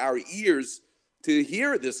opening our ears to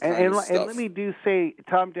hear this kind of stuff. And let me say,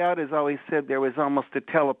 Tom Dowd has always said there was almost a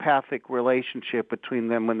telepathic relationship between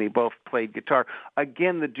them when they both played guitar.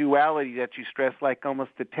 Again, the duality that you stress, like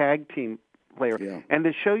almost a tag team player. Yeah. And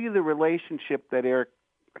to show you the relationship that Eric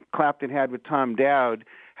Clapton had with Tom Dowd,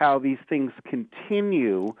 how these things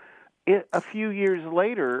continue, a few years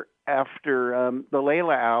later, after the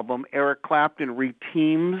Layla album, Eric Clapton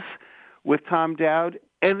reteams with Tom Dowd,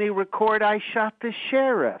 and they record "I Shot the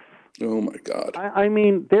Sheriff." Oh my God! I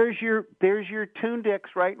mean, there's your tune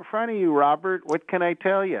decks right in front of you, Robert. What can I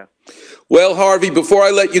tell you? Well, Harvey, before I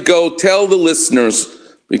let you go, tell the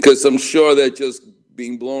listeners, because I'm sure they're just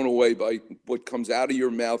being blown away by what comes out of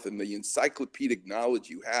your mouth and the encyclopedic knowledge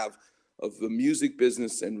you have of the music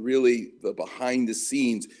business and really the behind the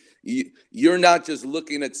scenes. You're not just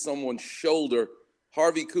looking at someone's shoulder.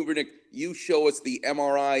 Harvey Kubernik, you show us the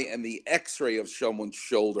MRI and the X-ray of someone's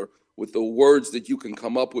shoulder with the words that you can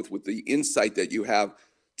come up with the insight that you have.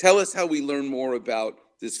 Tell us how we learn more about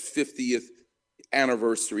this 50th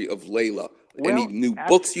anniversary of Layla. Well, any new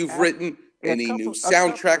books you've written, any new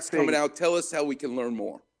soundtracks coming out? Tell us how we can learn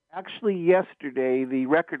more. Actually, yesterday, the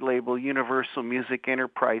record label Universal Music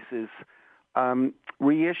Enterprises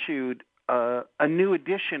reissued a new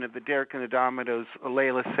edition of the Derek and the Dominoes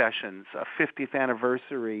Layla Sessions, a 50th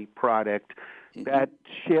anniversary product that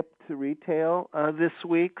shipped to retail this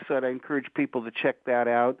week, so I'd encourage people to check that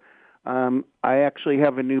out. I actually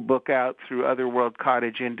have a new book out through Otherworld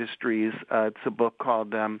Cottage Industries. It's a book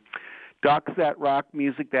called Docs That Rock,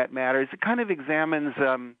 Music That Matters. It kind of examines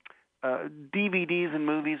DVDs and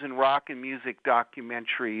movies and rock and music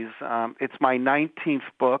documentaries. It's my 19th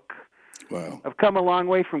book. Wow. I've come a long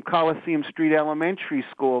way from Coliseum Street Elementary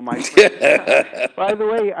School, my friend. By the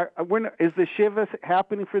way, is the Shiva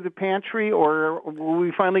happening for the pantry, or will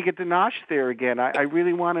we finally get to nosh there again? I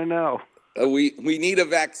really want to know. We need a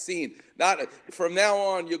vaccine. From now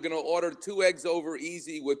on, you're going to order 2 eggs over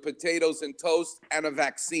easy with potatoes and toast and a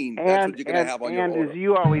vaccine. That's what you're going to have on your order. And as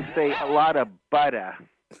you always say, a lot of butter.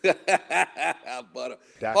 Butter.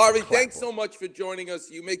 Harvey, thanks so much for joining us.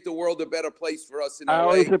 You make the world a better place for us in LA. I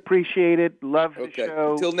always appreciate it. Love the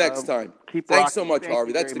show. Until next time. Thanks so much,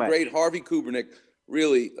 Harvey. That's the great Harvey Kubernik,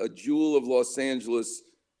 really a jewel of Los Angeles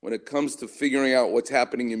when it comes to figuring out what's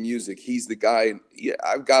happening in music. He's the guy. And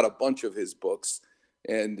I've got a bunch of his books,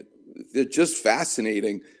 and they're just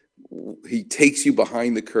fascinating. He takes you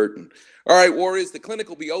behind the curtain. All right, Warriors, the clinic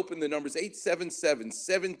will be open. The number's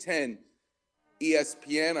 877-710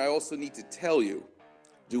 ESPN. I also need to tell you,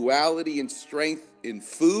 duality and strength in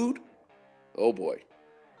food, oh boy.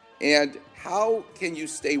 And how can you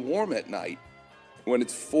stay warm at night when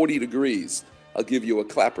it's 40 degrees? I'll give you a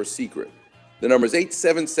Clapper secret. The number is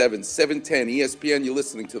 877-710 ESPN. You're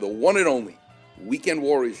listening to the one and only Weekend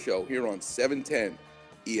Warriors Show here on 710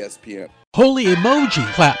 ESPN. Holy emoji,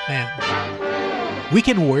 Clapman.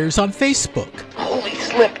 Weekend Warriors on Facebook. Holy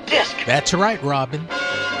slip disc. That's right, Robin.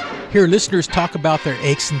 Hear listeners talk about their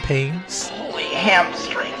aches and pains. Holy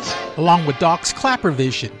hamstrings. Along with Doc's Clapper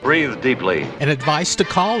Vision. Breathe deeply. And advice to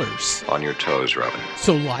callers. On your toes, Robin.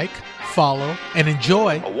 So like, follow, and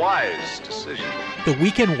enjoy a wise decision. The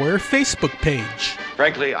Weekend Warrior Facebook page.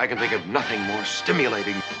 Frankly, I can think of nothing more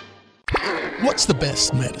stimulating. What's the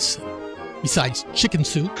best medicine? Besides chicken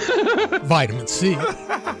soup, vitamin C,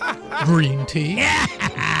 green tea,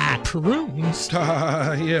 prunes,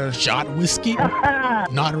 shot whiskey.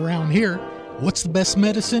 Not around here. What's the best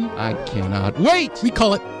medicine? I cannot wait. We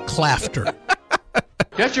call it Clafter.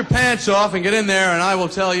 Get your pants off and get in there, and I will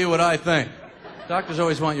tell you what I think. Doctors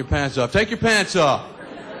always want your pants off. Take your pants off.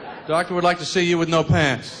 Doctor would like to see you with no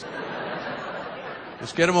pants.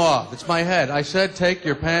 Just get them off. It's my head. I said take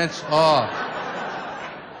your pants off.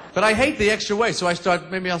 But I hate the extra weight, so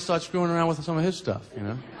maybe I'll start screwing around with some of his stuff, you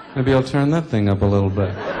know? Maybe I'll turn that thing up a little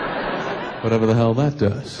bit. Whatever the hell that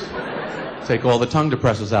does. Take all the tongue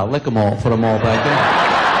depressors out, lick them all, put them all back in.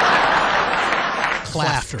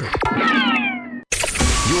 Clafter.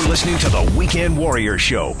 You're listening to the Weekend Warrior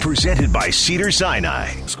Show, presented by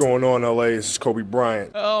Cedars-Sinai. What's going on, LA? This is Kobe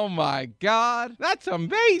Bryant. Oh, my God. That's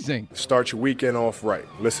amazing. Start your weekend off right.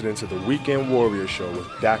 Listening to the Weekend Warrior Show with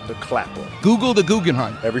Dr. Clapper. Google the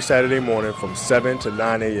Guggenheim. Every Saturday morning from 7 to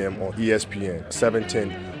 9 a.m. on ESPN,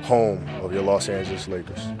 710, home of your Los Angeles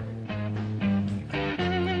Lakers.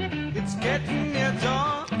 It's getting near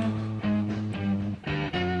dawn.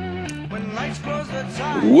 When lights close the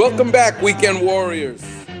time. Welcome back, Weekend Warriors.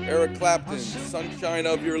 Eric Clapton, Sunshine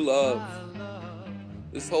of Your Love.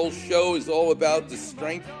 This whole show is all about the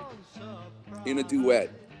strength in a duet.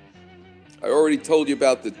 I already told you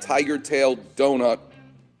about the Tiger Tail Donut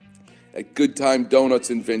at Good Time Donuts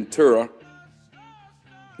in Ventura.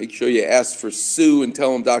 Make sure you ask for Sue and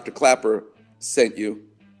tell them Dr. Clapper sent you,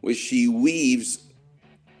 where she weaves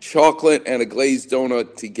chocolate and a glazed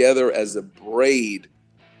donut together as a braid.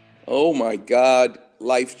 Oh my God,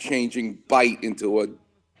 life-changing bite into a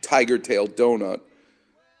Tiger Tail donut.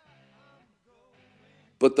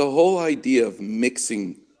 But the whole idea of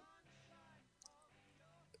mixing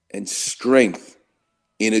and strength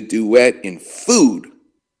in a duet in food,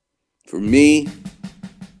 for me,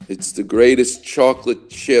 it's the greatest chocolate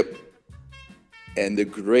chip and the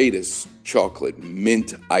greatest chocolate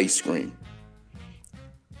mint ice cream.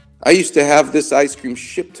 I used to have this ice cream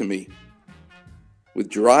shipped to me with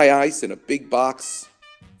dry ice in a big box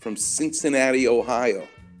from Cincinnati, Ohio.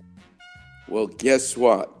 Well, guess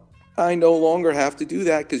what? I no longer have to do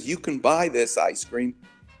that because you can buy this ice cream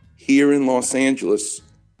here in Los Angeles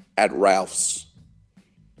at Ralph's.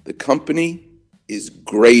 The company is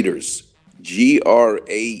Graeter's, Graeters,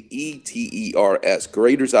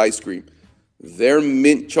 Graeter's Ice Cream. Their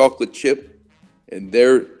mint chocolate chip and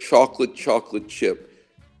their chocolate chip.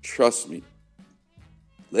 Trust me.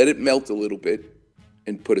 Let it melt a little bit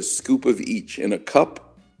and put a scoop of each in a cup.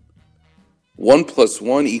 1 +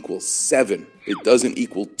 1 = 7. It doesn't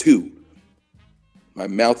equal 2. My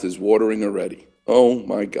mouth is watering already. Oh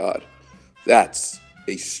my God. That's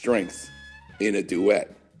a strength in a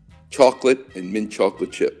duet. Chocolate and mint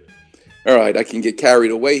chocolate chip. All right, I can get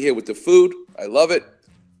carried away here with the food. I love it.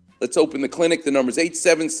 Let's open the clinic. The number's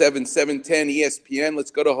 877-710-ESPN.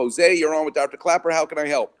 Let's go to Jose. You're on with Dr. Clapper. How can I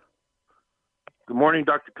help? Good morning,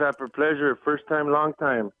 Dr. Clapper. Pleasure. First time, long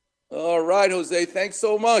time. All right, Jose. Thanks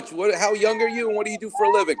so much. How young are you and what do you do for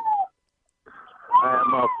a living? I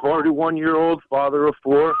am a 41-year-old father of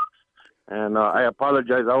 4. And I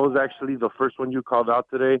apologize. I was actually the first one you called out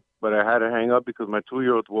today, but I had to hang up because my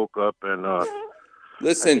 2-year-old woke up and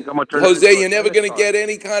listen, Jose, you're never going to get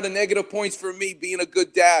any kind of negative points for me being a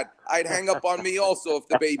good dad. I'd hang up on me also if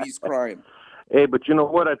the baby's crying. Hey, but you know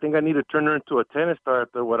what? I think I need to turn her into a tennis star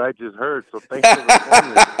after what I just heard. So thanks for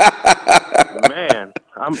the man,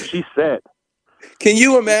 she's set. Can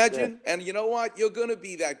you imagine? And you know what? You're going to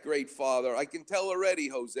be that great father. I can tell already,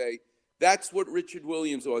 Jose. That's what Richard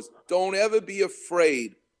Williams was. Don't ever be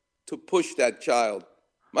afraid to push that child.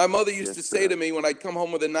 My mother used to say to me when I'd come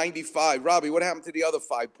home with a 95, Robbie, what happened to the other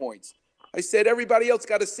 5 points? I said, everybody else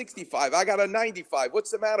got a 65. I got a 95.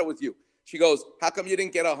 What's the matter with you? She goes, how come you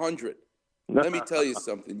didn't get 100? Let me tell you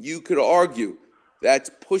something. You could argue that's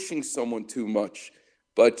pushing someone too much.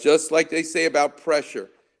 But just like they say about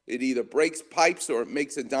pressure, it either breaks pipes or it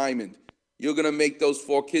makes a diamond. You're going to make those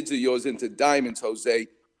 4 kids of yours into diamonds, Jose.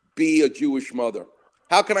 Be a Jewish mother.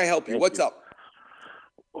 How can I help you? What's up?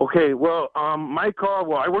 Okay, well, my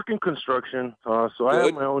call, I work in construction, so I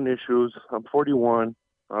have my own issues. I'm 41.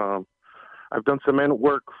 I've done cement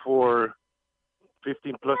work for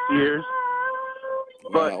 15 plus years.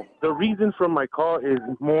 But Wow. the reason for my call is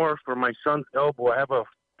more for my son's elbow. I have a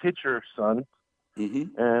pitcher son,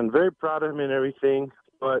 and very proud of him and everything.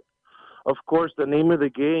 But, of course, the name of the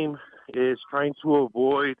game is trying to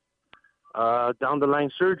avoid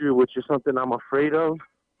down-the-line surgery, which is something I'm afraid of.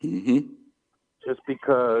 Just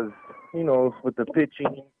because, you know, with the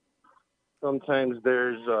pitching, sometimes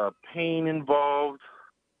there's pain involved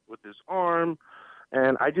with his arm.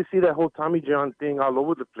 And I just see that whole Tommy John thing all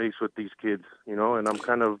over the place with these kids, you know, and I'm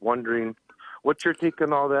kind of wondering what's your take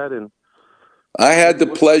on all that. And I had the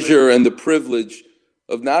pleasure and the privilege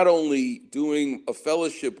of not only doing a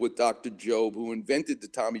fellowship with Dr. Job, who invented the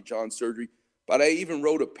Tommy John surgery, but I even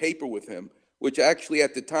wrote a paper with him, which actually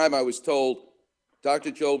at the time I was told,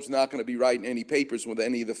 Dr. Job's not going to be writing any papers with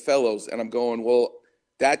any of the fellows. And I'm going, well,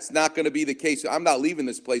 that's not going to be the case. I'm not leaving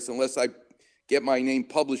this place unless I get my name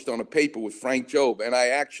published on a paper with Frank Job. And I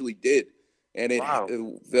actually did. And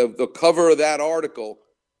the cover of that article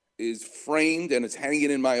is framed and it's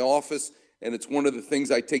hanging in my office. And it's one of the things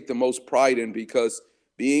I take the most pride in, because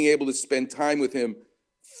being able to spend time with him,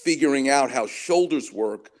 figuring out how shoulders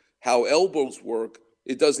work, how elbows work,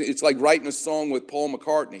 it's like writing a song with Paul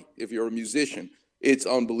McCartney if you're a musician. It's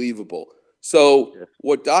unbelievable. So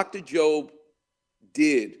what Dr. Job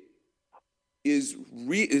did is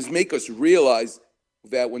make us realize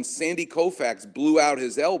that when Sandy Koufax blew out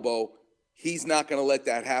his elbow, he's not going to let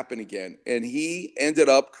that happen again. And he ended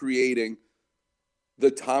up creating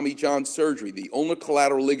the Tommy John surgery, the ulnar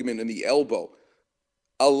collateral ligament in the elbow.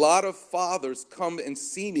 A lot of fathers come and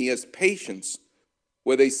see me as patients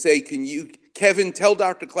where they say, Kevin, tell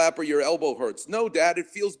Dr. Clapper your elbow hurts. No, Dad, it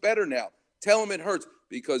feels better now. Tell him it hurts,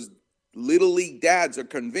 because little league dads are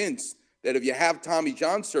convinced that if you have Tommy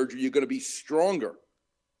John surgery, you're going to be stronger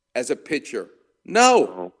as a pitcher.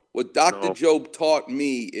 No. What Dr. Job taught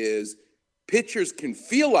me is pitchers can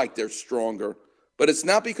feel like they're stronger, but it's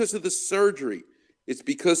not because of the surgery. It's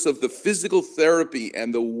because of the physical therapy,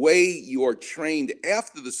 and the way you are trained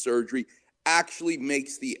after the surgery actually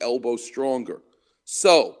makes the elbow stronger.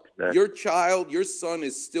 So your son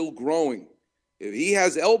is still growing. If he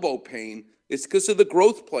has elbow pain, it's because of the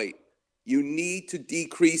growth plate. You need to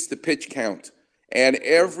decrease the pitch count. And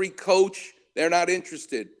every coach, they're not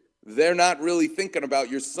interested. They're not really thinking about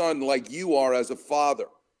your son like you are as a father.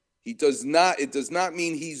 It does not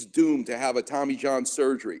mean he's doomed to have a Tommy John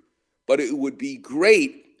surgery. But it would be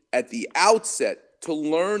great at the outset to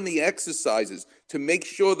learn the exercises, to make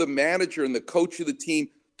sure the manager and the coach of the team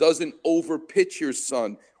doesn't overpitch your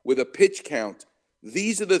son with a pitch count.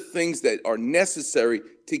 These are the things that are necessary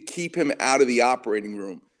to keep him out of the operating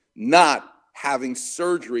room, not having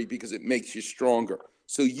surgery because it makes you stronger.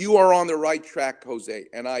 So you are on the right track, Jose,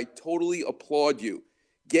 and I totally applaud you.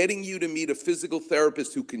 Getting you to meet a physical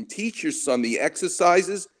therapist who can teach your son the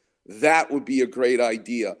exercises, that would be a great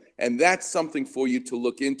idea. And that's something for you to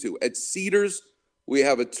look into. At Cedars, we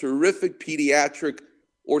have a terrific pediatric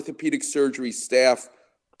orthopedic surgery staff.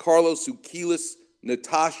 Carlos Ukilis,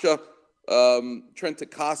 Natasha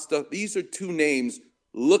Trentacosta. These are two names.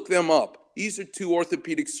 Look them up. These are two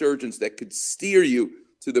orthopedic surgeons that could steer you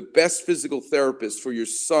to the best physical therapist for your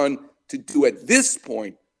son to do at this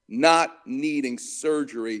point, not needing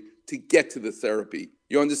surgery to get to the therapy.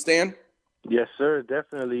 You understand? yes, sir,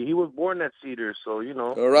 definitely. He was born at Cedars, so, you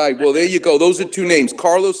know. All right. Well, there you go. Those are two names,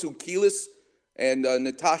 Carlos Ukilis and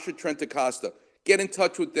Natasha Trentacosta. Get in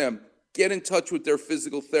touch with them. Get in touch with their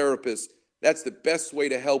physical therapist. That's the best way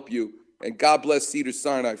to help you. And God bless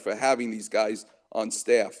Cedars-Sinai for having these guys on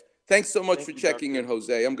staff. Thanks so much for checking in,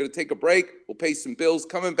 Jose. I'm going to take a break. We'll pay some bills.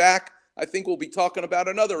 Coming back, I think we'll be talking about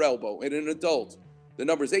another elbow in an adult. The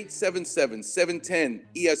number is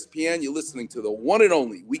 877-710-ESPN. You're listening to the one and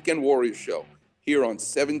only Weekend Warrior Show here on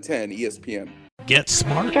 710 ESPN. Get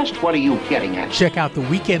smart. Just what are you getting at? Check out the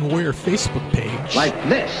Weekend Warrior Facebook page. Like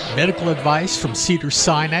this. Medical advice from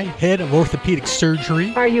Cedars-Sinai, head of orthopedic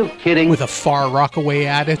surgery. Are you kidding? With a far rockaway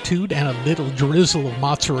attitude and a little drizzle of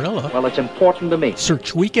mozzarella. Well, it's important to me.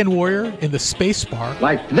 Search Weekend Warrior in the space bar.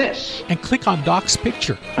 Like this. And click on Doc's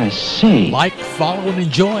picture. I see. Like, follow, and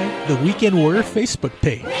enjoy the Weekend Warrior Facebook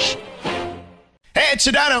page. Hey, it's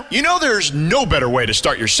Sedano. You know there's no better way to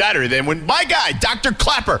start your Saturday than when my guy, Dr.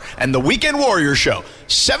 Clapper, and the Weekend Warrior Show,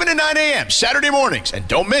 7 to 9 a.m. Saturday mornings. And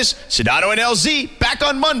don't miss Sedano and LZ back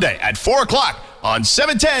on Monday at 4 o'clock on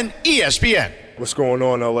 710 ESPN. What's going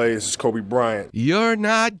on, LA? This is Kobe Bryant. You're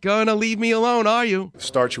not gonna leave me alone, are you?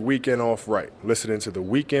 Start your weekend off right. Listening to the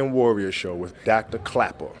Weekend Warrior Show with Dr.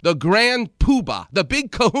 Clapper. The Grand Poobah, the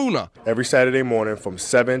Big Kahuna. Every Saturday morning from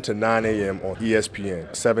 7 to 9 a.m. on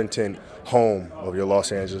ESPN, 710, home of your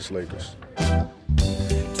Los Angeles Lakers.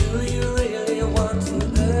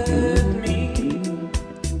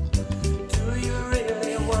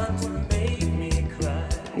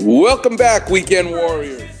 Welcome back, Weekend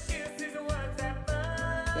Warriors.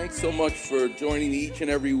 Thanks so much for joining each and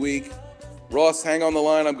every week. Ross, hang on the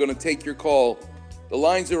line. I'm going to take your call. The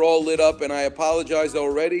lines are all lit up, and I apologize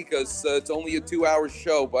already because it's only a 2-hour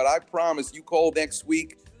show, but I promise you call next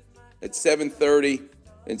week at 7:30,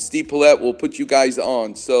 and Steve Paulette will put you guys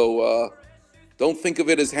on. So don't think of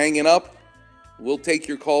it as hanging up. We'll take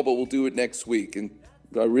your call, but we'll do it next week. And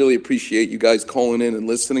I really appreciate you guys calling in and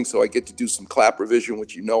listening, so I get to do some clap revision,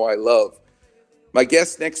 which you know I love. My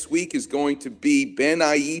guest next week is going to be Ben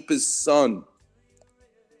Aipa's son.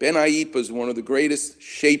 Ben Aipa is one of the greatest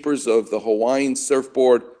shapers of the Hawaiian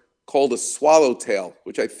surfboard, called a swallowtail,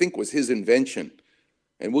 which I think was his invention.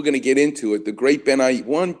 And we're going to get into it. The great Ben Aipa,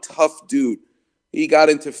 one tough dude. He got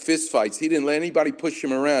into fistfights. He didn't let anybody push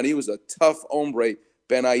him around. He was a tough hombre,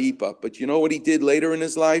 Ben Aipa. But you know what he did later in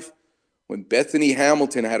his life? When Bethany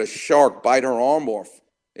Hamilton had a shark bite her arm off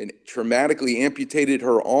and traumatically amputated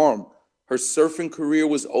her arm, her surfing career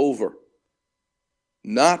was over.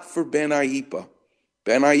 Not for Ben Aipa.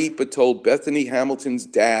 Ben Aipa told Bethany Hamilton's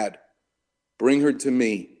dad, "Bring her to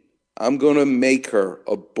me. I'm going to make her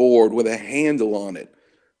a board with a handle on it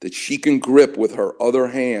that she can grip with her other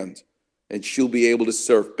hand, and she'll be able to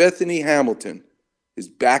surf." Bethany Hamilton is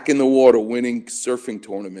back in the water winning surfing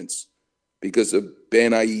tournaments because of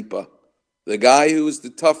Ben Aipa. The guy who was the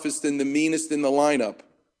toughest and the meanest in the lineup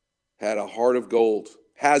had a heart of gold,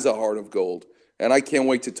 has a heart of gold. And I can't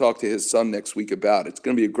wait to talk to his son next week about it. It's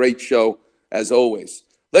going to be a great show, as always.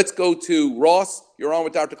 Let's go to Ross. You're on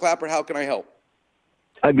with Dr. Clapper. How can I help?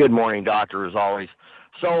 Good morning, doctor, as always.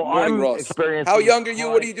 So Morning, I'm Ross. experiencing... How young are you?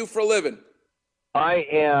 What do you do for a living? I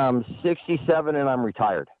am 67 and I'm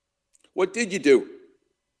retired. What did you do?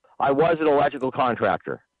 I was an electrical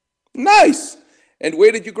contractor. Nice. And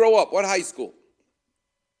where did you grow up? What high school?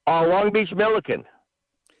 Long Beach, Milliken.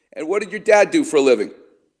 And what did your dad do for a living?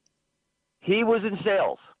 He was in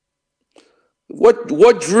sales.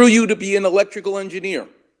 What drew you to be an electrical engineer?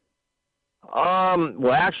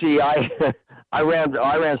 Well, actually, I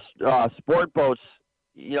ran sport boats,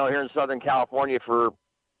 here in Southern California for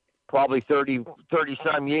probably 30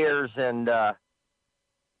 some years, and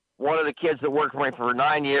one of the kids that worked for me for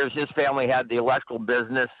 9 years, his family had the electrical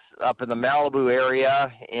business up in the Malibu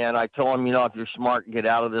area, and I told him, if you're smart, get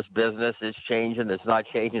out of this business. It's changing. It's not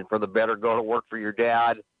changing for the better. Go to work for your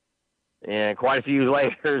dad. And quite a few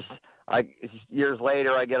years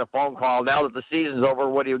later, I get a phone call. Now that the season's over,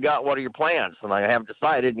 what do you got? What are your plans? And I haven't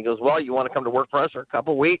decided. And he goes, well, you want to come to work for us for a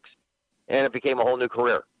couple of weeks? And it became a whole new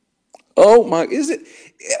career. Oh, my. Is it?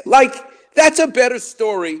 Like, that's a better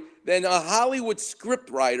story than a Hollywood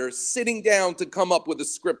script writer sitting down to come up with a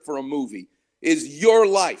script for a movie. Is your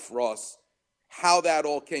life, Ross, how that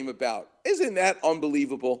all came about. Isn't that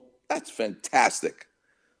unbelievable? That's fantastic.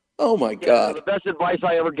 Oh, my God. The best advice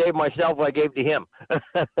I ever gave myself, I gave to him.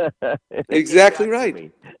 Exactly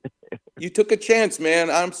right. You took a chance,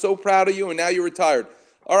 man. I'm so proud of you, and now you're retired.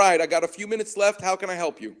 All right, I got a few minutes left. How can I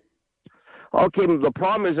help you? Okay, the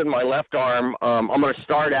problem is in my left arm. I'm going to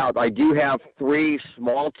start out. I do have 3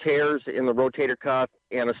 small tears in the rotator cuff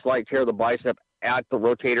and a slight tear of the bicep at the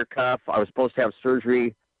rotator cuff. I was supposed to have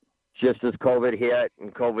surgery just as COVID hit,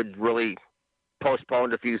 and COVID really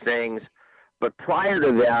postponed a few things. But prior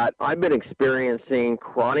to that, I've been experiencing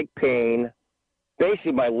chronic pain,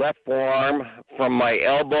 basically my left forearm from my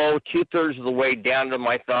elbow 2/3 of the way down to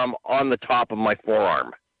my thumb on the top of my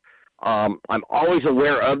forearm. I'm always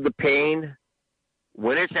aware of the pain.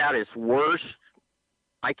 When it's at its worst,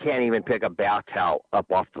 I can't even pick a bath towel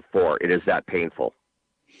up off the floor. It is that painful.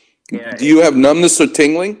 Do you have numbness or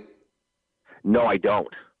tingling? No, I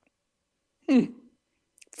don't.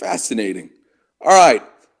 Fascinating. All right.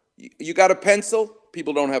 You got a pencil?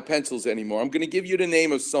 People don't have pencils anymore. I'm going to give you the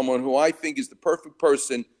name of someone who I think is the perfect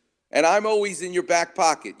person, and I'm always in your back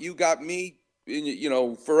pocket. You got me,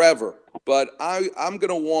 forever. But I'm going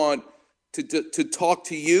to want to talk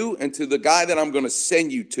to you and to the guy that I'm going to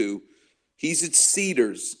send you to. He's at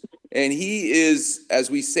Cedars, and he is,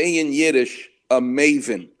 as we say in Yiddish, a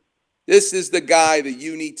maven. This is the guy that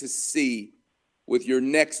you need to see with your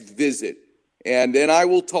next visit. And then I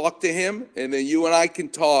will talk to him, and then you and I can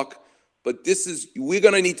talk. But we're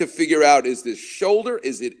going to need to figure out, is this shoulder?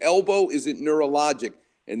 Is it elbow? Is it neurologic?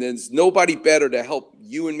 And there's nobody better to help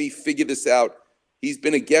you and me figure this out. He's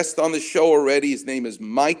been a guest on the show already. His name is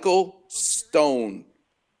Michael Stone.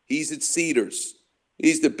 He's at Cedars.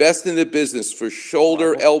 He's the best in the business for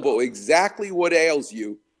shoulder, elbow, exactly what ails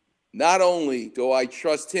you. Not only do I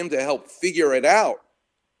trust him to help figure it out,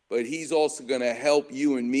 but he's also going to help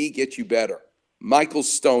you and me get you better. Michael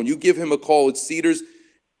Stone, you give him a call at Cedars.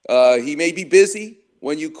 He may be busy.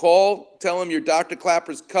 When you call, tell him you're Dr.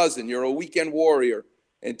 Clapper's cousin. You're a weekend warrior,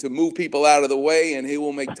 and to move people out of the way, and he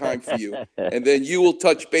will make time for you. And then you will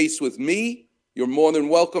touch base with me. You're more than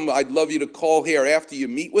welcome. I'd love you to call here after you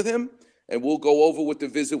meet with him, and we'll go over what the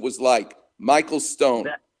visit was like. Michael Stone.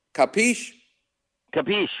 Capiche?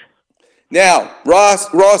 Capiche. Now,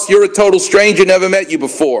 Ross, you're a total stranger, never met you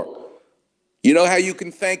before. You know how you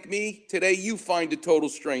can thank me? Today you find a total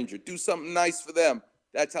stranger. Do something nice for them.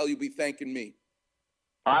 That's how you'll be thanking me.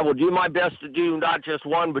 I will do my best to do not just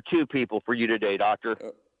one, but two people for you today, Doctor.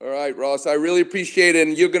 All right, Ross, I really appreciate it.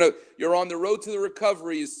 And you're on the road to the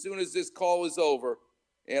recovery as soon as this call is over.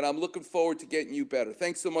 And I'm looking forward to getting you better.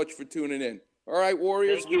 Thanks so much for tuning in. All right,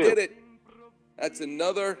 Warriors, we did it. That's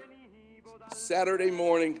another Saturday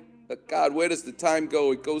morning. God, where does the time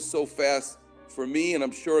go? It goes so fast for me, and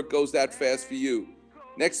I'm sure it goes that fast for you.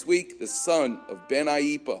 Next week, the son of Ben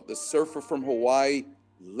Aipa, the surfer from Hawaii,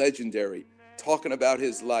 legendary, talking about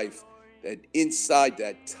his life, that inside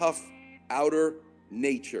that tough outer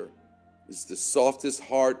nature is the softest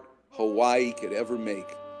heart Hawaii could ever make.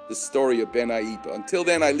 The story of Ben Aipa. Until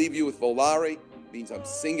then, I leave you with Volare. Means I'm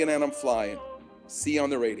singing and I'm flying. See you on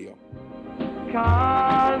the radio.